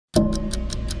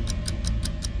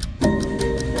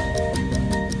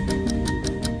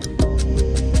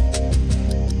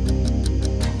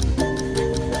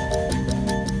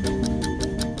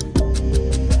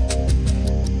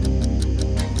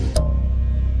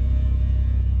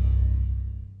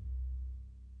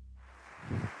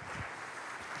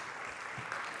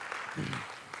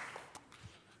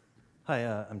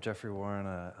Hi, I'm Jeffrey Warren.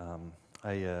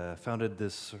 I founded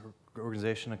this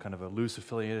organization, a kind of a loose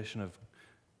affiliation of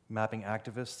mapping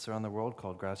activists around the world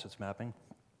called Grassroots Mapping.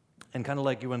 And kind of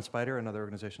like UN Spider and other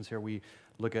organizations here, we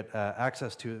look at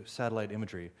access to satellite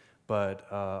imagery. But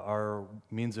our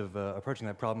means of approaching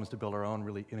that problem is to build our own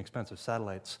really inexpensive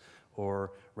satellites,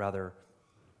 or rather,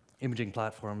 imaging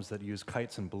platforms that use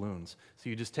kites and balloons. So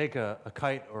you just take a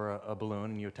kite or a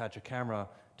balloon and you attach a camera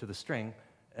to the string,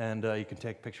 and you can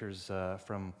take pictures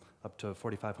from up to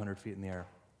 4,500 feet in the air.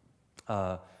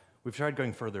 We've tried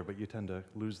going further, but you tend to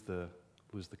lose the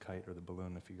kite or the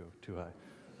balloon if you go too high.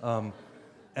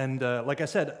 Like I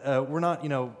said, we're not,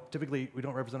 typically we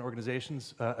don't represent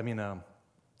organizations,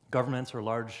 governments or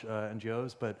large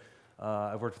NGOs, but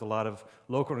I've worked with a lot of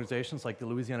local organizations like the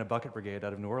Louisiana Bucket Brigade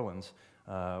out of New Orleans,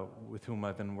 with whom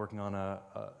I've been working on a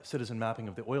citizen mapping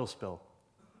of the oil spill.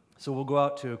 So we'll go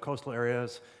out to coastal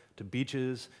areas, to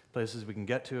beaches, places we can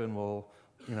get to, and we'll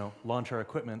launch our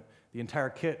equipment. The entire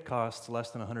kit costs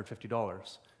less than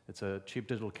 $150. It's a cheap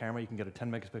digital camera. You can get a 10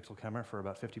 megapixel camera for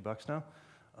about $50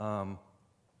 now.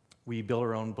 We build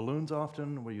our own balloons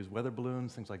often. We use weather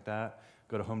balloons, things like that.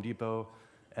 Go to Home Depot.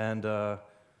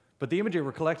 But the imagery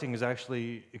we're collecting is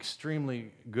actually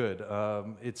extremely good. A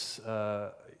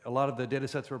lot of the data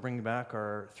sets we're bringing back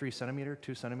are 3 centimeter,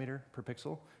 2 centimeter per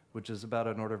pixel, which is about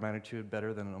an order of magnitude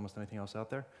better than almost anything else out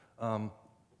there.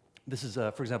 This is,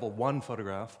 for example, one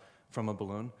photograph from a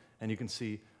balloon, and you can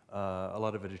see a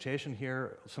lot of vegetation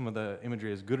here. Some of the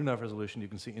imagery is good enough resolution. You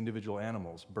can see individual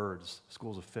animals, birds,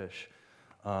 schools of fish.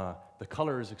 The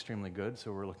color is extremely good,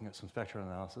 so we're looking at some spectral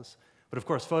analysis. But of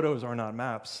course, photos are not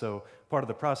maps, so part of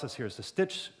the process here is to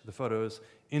stitch the photos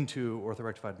into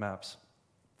orthorectified maps.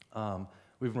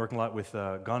 We've been working a lot with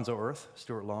Gonzo Earth,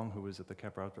 Stuart Long, who was at the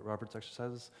Camp Roberts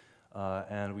exercises,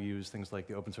 and we use things like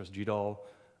the open source GDAL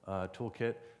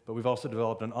toolkit, but we've also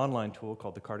developed an online tool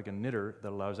called the Cardigan Knitter that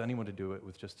allows anyone to do it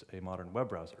with just a modern web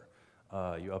browser.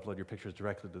 You upload your pictures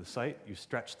directly to the site, you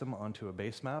stretch them onto a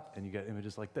base map, and you get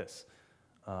images like this.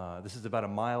 This is about a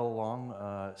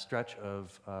mile-long stretch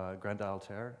of Grande Isle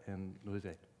Terre in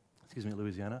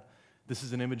Louisiana. This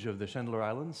is an image of the Chandeleur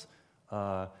Islands.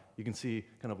 You can see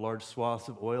kind of large swaths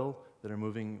of oil that are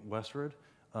moving westward.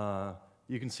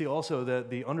 You can see also that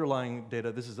the underlying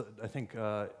data, this is, I think,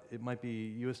 it might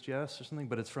be USGS or something,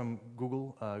 but it's from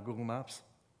Google Maps,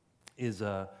 is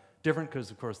different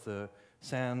because, of course, the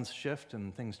sands shift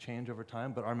and things change over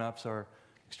time, but our maps are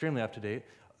extremely up-to-date.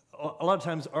 A lot of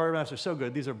times, our maps are so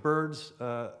good. These are birds.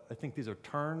 I think these are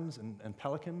terns and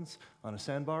pelicans on a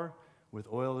sandbar with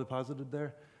oil deposited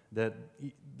there, that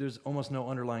there's almost no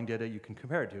underlying data you can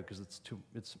compare it to because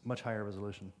it's much higher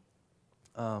resolution.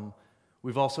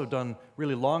 We've also done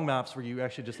really long maps where you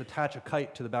actually just attach a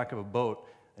kite to the back of a boat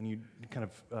and you kind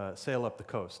of sail up the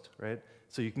coast, right?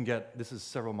 So you can get, this is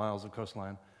several miles of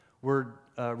coastline. We're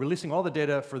releasing all the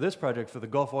data for this project, for the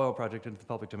Gulf Oil project, into the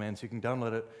public domain, so you can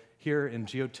download it here in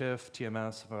GeoTIFF,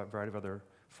 TMS, a variety of other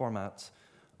formats.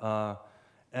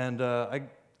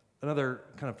 Another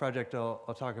kind of project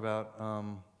I'll talk about.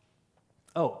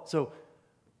 So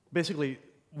basically,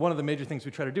 one of the major things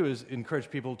we try to do is encourage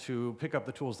people to pick up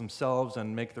the tools themselves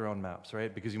and make their own maps,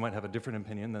 right? Because you might have a different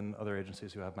opinion than other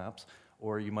agencies who have maps,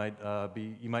 or you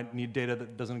might need data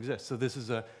that doesn't exist. So this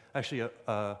is actually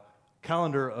a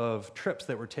calendar of trips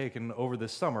that were taken over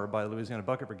this summer by the Louisiana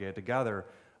Bucket Brigade to gather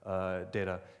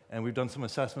data. And we've done some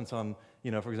assessments on,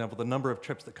 for example, the number of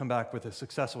trips that come back with a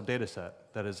successful data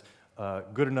set that is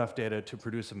good enough data to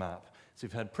produce a map. So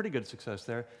we've had pretty good success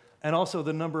there. And also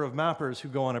the number of mappers who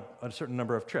go on a certain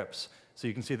number of trips. So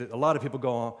you can see that a lot of people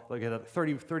go on, like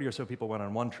 30 or so people went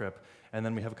on one trip, and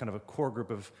then we have kind of a core group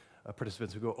of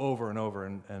participants who go over and over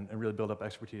and really build up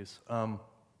expertise.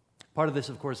 Part of this,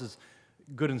 of course, is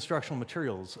good instructional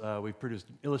materials. We've produced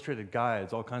illustrated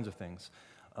guides, all kinds of things,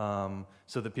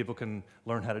 so that people can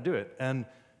learn how to do it. And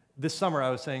this summer, I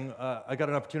was saying, I got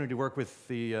an opportunity to work with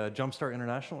the Jumpstart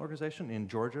International organization in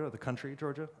Georgia, the country,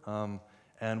 Georgia.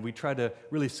 And we tried to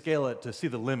really scale it to see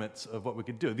the limits of what we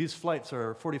could do. These flights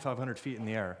are 4,500 feet in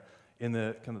the air in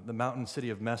the mountain city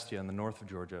of Mestia in the north of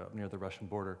Georgia, up near the Russian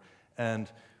border. And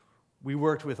we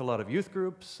worked with a lot of youth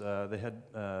groups. They had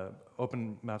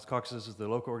Open Maps Caucuses is the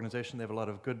local organization. They have a lot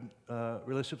of good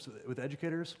relationships with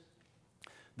educators.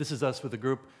 This is us with a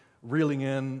group reeling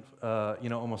in,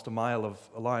 almost a mile of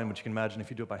a line, which you can imagine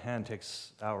if you do it by hand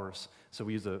takes hours. So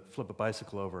we flip a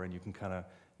bicycle over, and you can kind of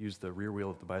use the rear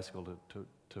wheel of the bicycle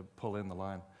to pull in the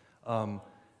line.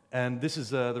 And this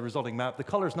is the resulting map. The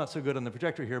color's not so good on the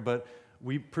projector here, but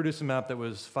we produced a map that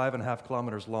was 5.5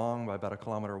 kilometers long by about 1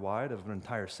 kilometer wide of an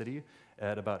entire city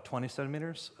at about 20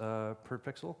 centimeters per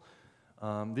pixel.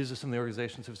 These are some of the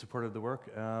organizations who've supported the work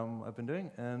I've been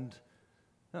doing, and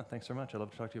yeah, thanks very much. I'd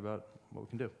love to talk to you about what we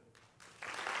can do.